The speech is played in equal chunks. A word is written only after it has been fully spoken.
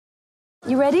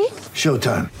You ready?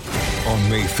 Showtime. On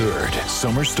May 3rd,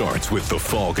 summer starts with The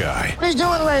Fall Guy. Let's do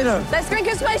it later. Let's drink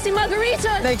a spicy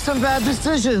margarita. Make some bad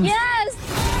decisions.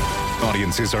 Yes!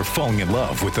 Audiences are falling in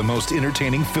love with the most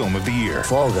entertaining film of the year.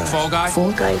 Fall Guy. Fall Guy?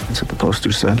 Fall Guy. That's what the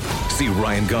poster said. See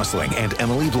Ryan Gosling and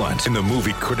Emily Blunt in the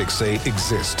movie critics say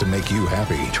exists to make you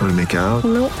happy. Trying to make it out?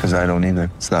 Nope. Because I don't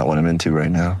either. It's not what I'm into right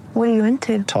now. What are you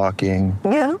into? Talking.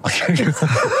 Yeah.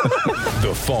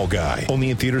 The Fall Guy.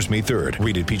 Only in theaters May 3rd.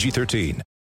 Rated PG-13.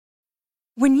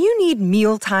 When you need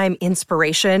mealtime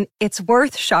inspiration, it's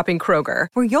worth shopping Kroger,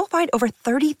 where you'll find over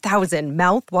 30,000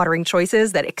 mouth-watering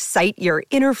choices that excite your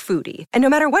inner foodie. And no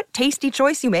matter what tasty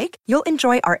choice you make, you'll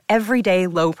enjoy our everyday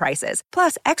low prices,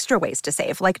 plus extra ways to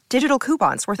save, like digital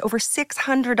coupons worth over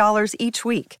 $600 each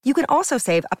week. You can also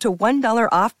save up to $1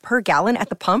 off per gallon at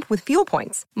the pump with fuel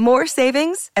points. More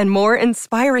savings and more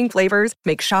inspiring flavors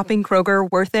make shopping Kroger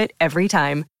worth it every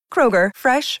time. Kroger,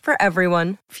 fresh for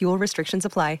everyone. Fuel restrictions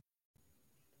apply.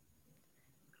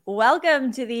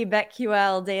 Welcome to the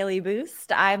BetQL Daily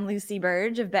Boost. I'm Lucy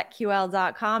Burge of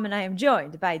BetQL.com, and I am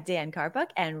joined by Dan Karpuk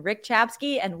and Rick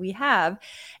Chapsky, and we have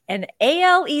an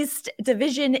AL East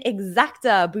Division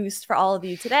Exacta boost for all of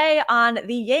you today on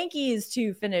the Yankees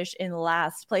to finish in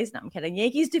last place. No, I'm kidding.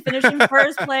 Yankees to finish in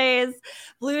first place.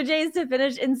 Blue Jays to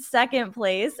finish in second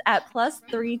place at plus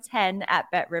 310 at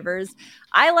BetRivers.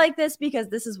 I like this because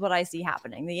this is what I see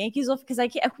happening. The Yankees will, because I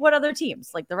can't, what other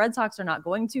teams? Like the Red Sox are not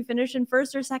going to finish in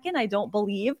first or second, I don't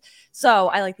believe. So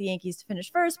I like the Yankees to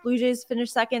finish first, Blue Jays to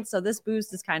finish second. So this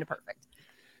boost is kind of perfect.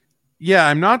 Yeah,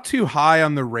 I'm not too high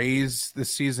on the Rays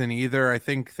this season either. I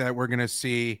think that we're going to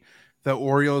see the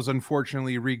Orioles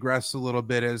unfortunately regress a little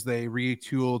bit as they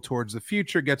retool towards the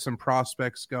future, get some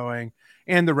prospects going,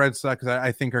 and the Red Sox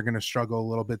I think are going to struggle a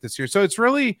little bit this year. So it's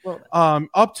really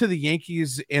up to the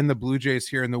Yankees and the Blue Jays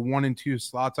here in the 1 and 2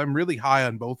 slots. I'm really high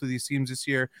on both of these teams this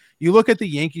year. You look at the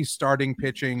Yankees starting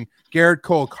pitching, Garrett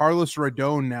Cole, Carlos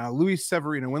Rodon now, Luis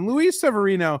Severino. When Luis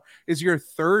Severino is your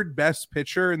third best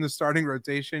pitcher in the starting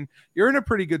rotation, you're in a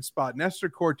pretty good spot. Nestor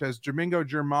Cortez, Domingo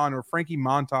Germán, or Frankie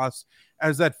Montas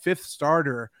as that fifth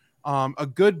starter. A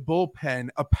good bullpen,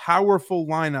 a powerful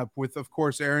lineup with, of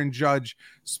course, Aaron Judge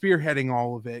spearheading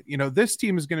all of it. You know, this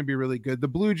team is going to be really good. The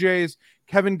Blue Jays,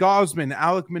 Kevin Gausman,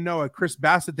 Alek Manoah, Chris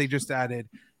Bassett, they just added.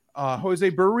 Jose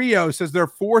Barrios as their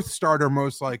fourth starter,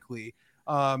 most likely.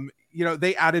 You know,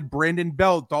 they added Brandon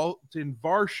Belt, Dalton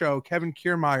Varsho, Kevin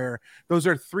Kiermaier. Those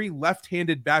are three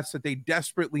left-handed bats that they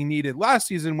desperately needed last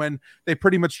season when they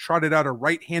pretty much trotted out a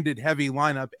right-handed heavy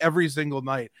lineup every single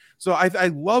night. So I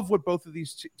love what both of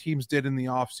these teams did in the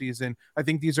offseason. I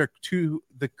think these are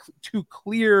the two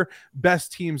clear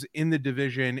best teams in the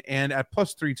division. And at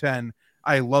plus 310,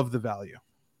 I love the value.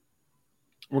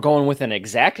 We're going with an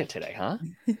exacta today, huh?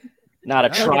 Not a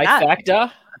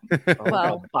trifecta.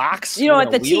 Well, box. You know what?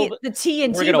 The T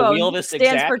and T-bone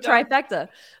stands for trifecta.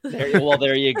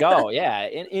 There you go. Yeah.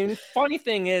 And funny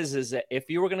thing is that if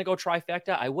you were going to go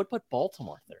trifecta, I would put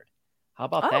Baltimore third. How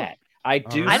about that? I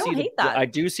don't hate that. I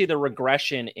do see the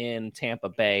regression in Tampa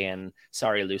Bay, and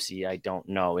sorry, Lucy, I don't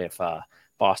know if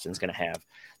Boston's going to have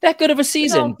that good of a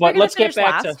season. But let's get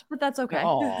back to. But that's okay.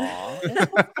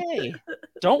 That's okay.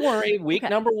 Don't worry. Week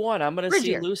number 1, I'm going to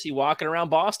see Lucy walking around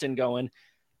Boston going,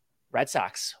 Red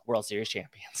Sox World Series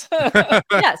champions.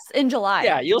 Yes, in July.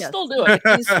 Yeah, you'll still do it.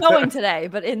 It's snowing today,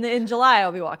 but in July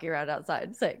I'll be walking around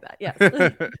outside saying that. Yes.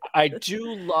 I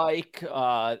do like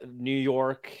New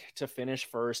York to finish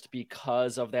first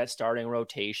because of that starting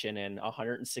rotation and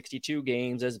 162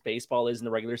 games as baseball is in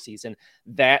the regular season.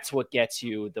 That's what gets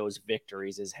you those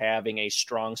victories, is having a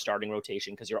strong starting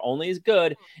rotation, because you're only as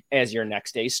good as your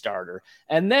next day starter.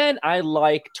 And then I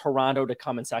like Toronto to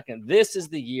come in second. This is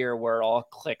the year where it all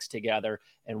clicks together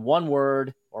in one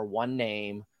word or one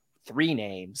name, 3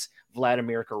 names: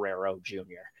 Vladimir Guerrero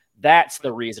Jr. That's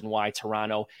the reason why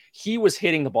Toronto, he was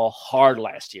hitting the ball hard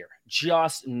last year,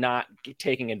 just not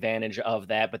taking advantage of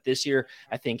that. But this year,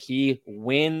 I think he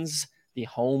wins the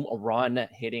home run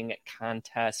hitting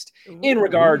contest in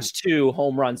regards to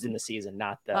home runs in the season,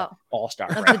 not the all-star.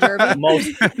 The derby.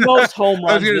 most home runs.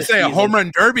 I was going to say a home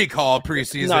run derby call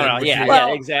preseason. No, yeah,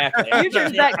 exactly.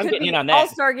 Futures that could be on that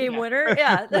all-star game winner.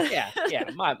 Yeah. yeah.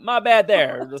 My bad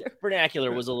there. The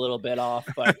vernacular was a little bit off,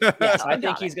 but yes, I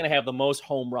think he's going to have the most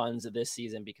home runs of this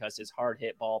season because his hard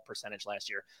hit ball percentage last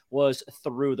year was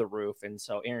through the roof. And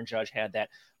so Aaron Judge had that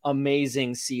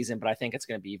amazing season, but I think it's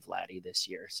going to be Vladdy this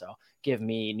year. So give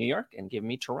me New York and give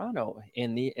me Toronto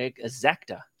in the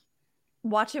exacta.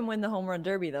 Watch him win the home run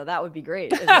derby, though. That would be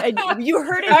great. And you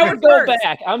heard it. I would go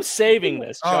back. I'm saving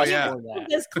this. Oh, just yeah. for that.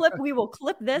 This clip, we will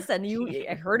clip this, and you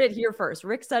heard it here first.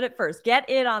 Rick said it first. Get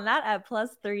in on that at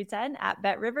 +310 at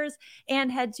BetRivers,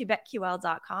 and head to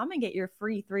BetQL.com and get your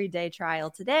free 3-day trial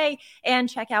today, and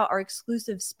check out our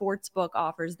exclusive sportsbook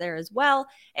offers there as well.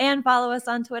 And follow us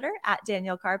on Twitter at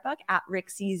Daniel Karpuk, at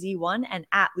RickCZ1, and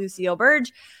at Lucio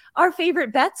Burge. Our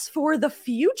favorite bets for the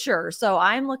future. So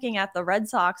I'm looking at the Red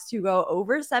Sox to go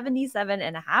over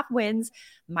 77.5 wins,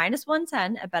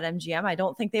 -110 at BetMGM. I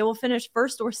don't think they will finish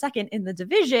first or second in the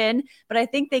division, but I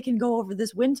think they can go over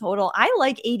this win total. I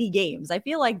like 80 games. I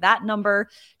feel like that number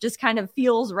just kind of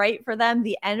feels right for them.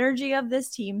 The energy of this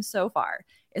team so far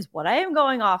is what I am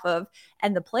going off of.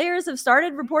 And the players have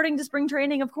started reporting to spring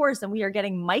training, of course, and we are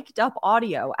getting mic'd up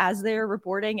audio as they're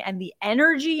reporting. And the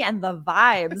energy and the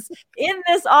vibes in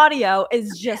this audio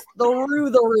is just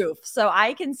through the roof. So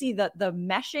I can see that the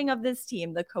meshing of this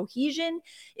team, the cohesion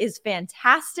is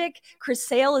fantastic. Chris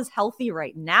Sale is healthy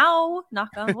right now,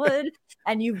 knock on wood.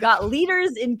 And you've got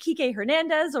leaders in Kike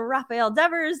Hernandez or Rafael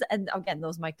Devers. And again,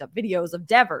 those mic'd up videos of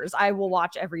Devers, I will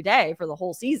watch every day for the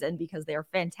whole season because they are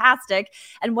fantastic.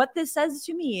 And what this says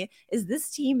to me is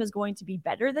this team is going to be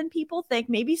better than people think,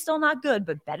 maybe still not good,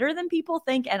 but better than people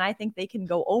think. And I think they can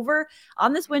go over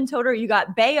on this win total. You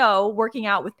got Bayo working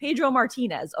out with Pedro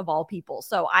Martinez of all people.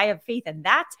 So I have faith in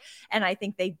that. And I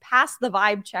think they pass the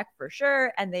vibe check for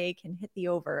sure. And they can hit the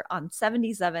over on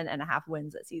 77.5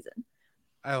 wins this season.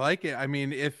 I like it. I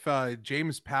mean, if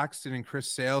James Paxton and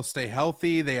Chris Sale stay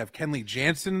healthy, they have Kenley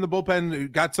Jansen in the bullpen, who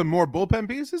got some more bullpen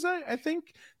pieces. I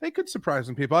think they could surprise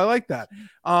some people. I like that.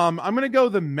 I'm going to go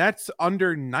the Mets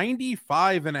under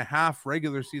 95.5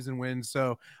 regular season wins.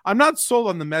 So I'm not sold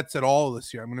on the Mets at all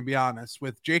this year. I'm going to be honest.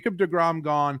 With Jacob deGrom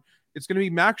gone, it's going to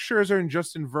be Max Scherzer and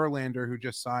Justin Verlander, who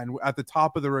just signed, at the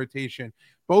top of the rotation.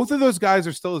 Both of those guys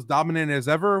are still as dominant as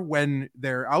ever when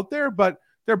they're out there, but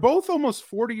they're both almost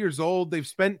 40 years old. They've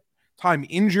spent time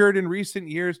injured in recent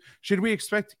years. Should we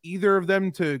expect either of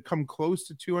them to come close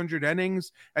to 200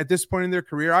 innings at this point in their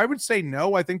career? I would say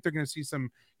no. I think they're going to see some,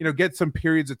 get some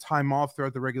periods of time off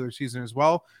throughout the regular season as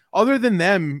well. Other than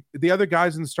them, the other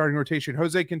guys in the starting rotation,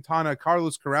 Jose Quintana,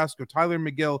 Carlos Carrasco, Tyler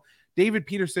McGill, David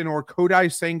Peterson, or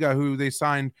Kodai Senga, who they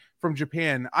signed from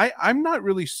Japan. I'm not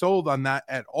really sold on that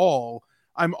at all.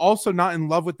 I'm also not in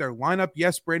love with their lineup.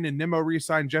 Yes, Brandon Nimmo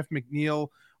re-signed. Jeff McNeil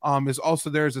is also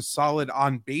there as a solid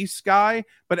on-base guy.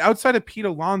 But outside of Pete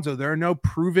Alonso, there are no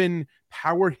proven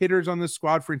power hitters on this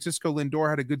squad. Francisco Lindor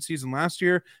had a good season last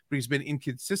year, but he's been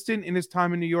inconsistent in his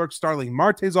time in New York. Starling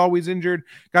Marte's always injured.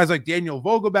 Guys like Daniel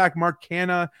Vogelbach, Mark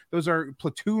Canha, those are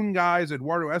platoon guys.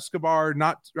 Eduardo Escobar,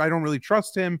 I don't really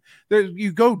trust him.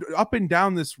 You go up and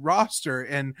down this roster,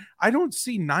 and I don't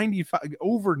see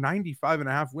over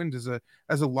 95.5 wins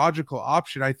as a logical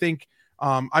option. I think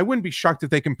I wouldn't be shocked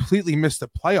if they completely missed the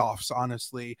playoffs,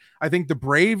 honestly. I think the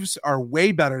Braves are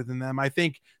way better than them. I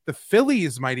think the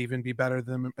Phillies might even be better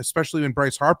than them, especially when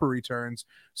Bryce Harper returns.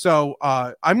 So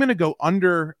I'm going to go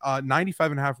under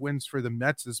 95.5 wins for the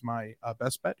Mets as my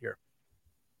best bet here.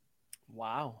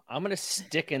 Wow. I'm going to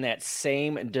stick in that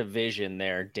same division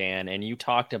there, Dan. And you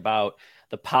talked about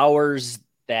the powers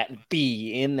that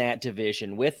be in that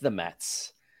division with the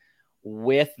Mets,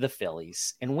 with the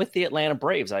Phillies, and with the Atlanta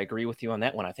Braves. I agree with you on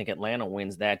that one. I think Atlanta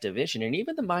wins that division, and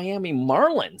even the Miami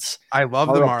Marlins. I love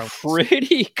the Marlins.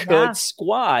 Pretty good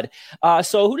squad.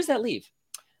 So who does that leave?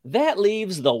 That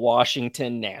leaves the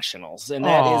Washington Nationals, and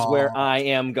that is where I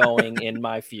am going in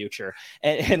my future.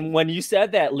 And when you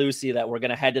said that, Lucy, that we're going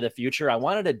to head to the future, I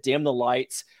wanted to dim the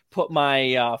lights, put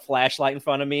my flashlight in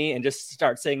front of me, and just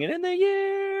start singing "In the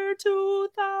Year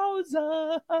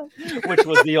 2000," which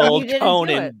was the old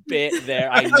Conan bit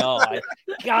there. I know.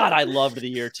 I loved the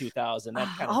year 2000. That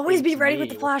kind of always be ready with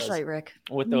the flashlight, Rick.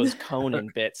 With those Conan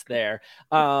bits there.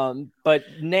 But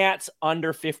Nats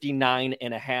under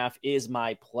 59.5 is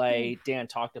my play. Dan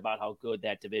talked about how good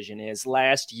that division is.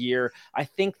 Last year, I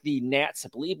think the Nats, I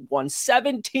believe, won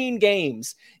 17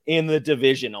 games in the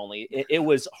division only. It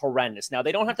was horrendous. Now,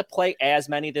 they don't have to play as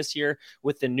many this year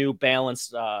with the new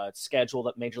balanced schedule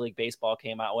that Major League Baseball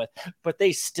came out with, but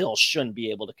they still shouldn't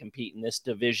be able to compete in this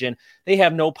division. They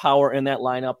have no power in that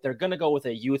lineup. They're going to go with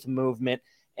a youth movement.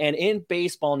 And in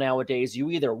baseball nowadays, you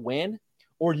either win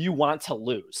or you want to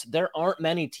lose. There aren't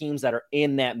many teams that are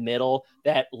in that middle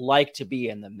that like to be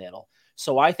in the middle.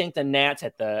 So I think the Nats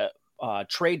at the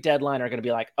trade deadline are going to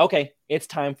be like, okay, it's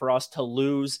time for us to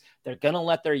lose. They're going to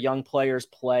let their young players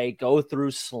play, go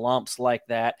through slumps like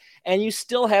that. And you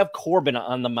still have Corbin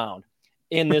on the mound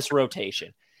in this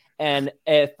rotation. And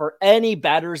for any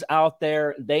bettors out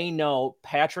there, they know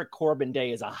Patrick Corbin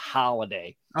Day is a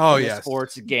holiday in the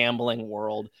sports gambling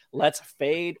world. Let's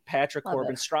fade Patrick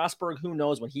Corbin. Strasburg, who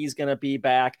knows when he's going to be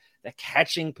back. The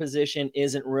catching position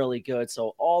isn't really good.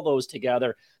 So all those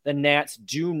together, the Nats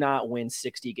do not win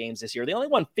 60 games this year. They only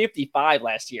won 55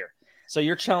 last year. So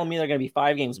you're telling me they're going to be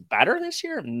 5 games better this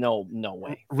year? No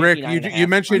way. Rick, you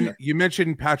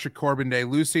mentioned Patrick Corbin Day.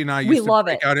 Lucy and I used to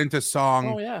break out into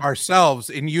song ourselves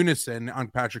in unison on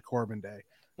Patrick Corbin Day.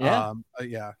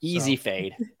 Yeah. Easy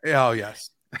fade. Oh,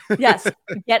 yes. Yes,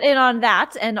 get in on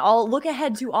that, and I'll look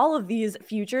ahead to all of these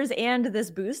futures and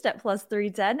this boost at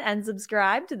 +310, and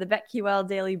subscribe to the BetQL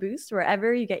Daily Boost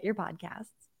wherever you get your podcasts.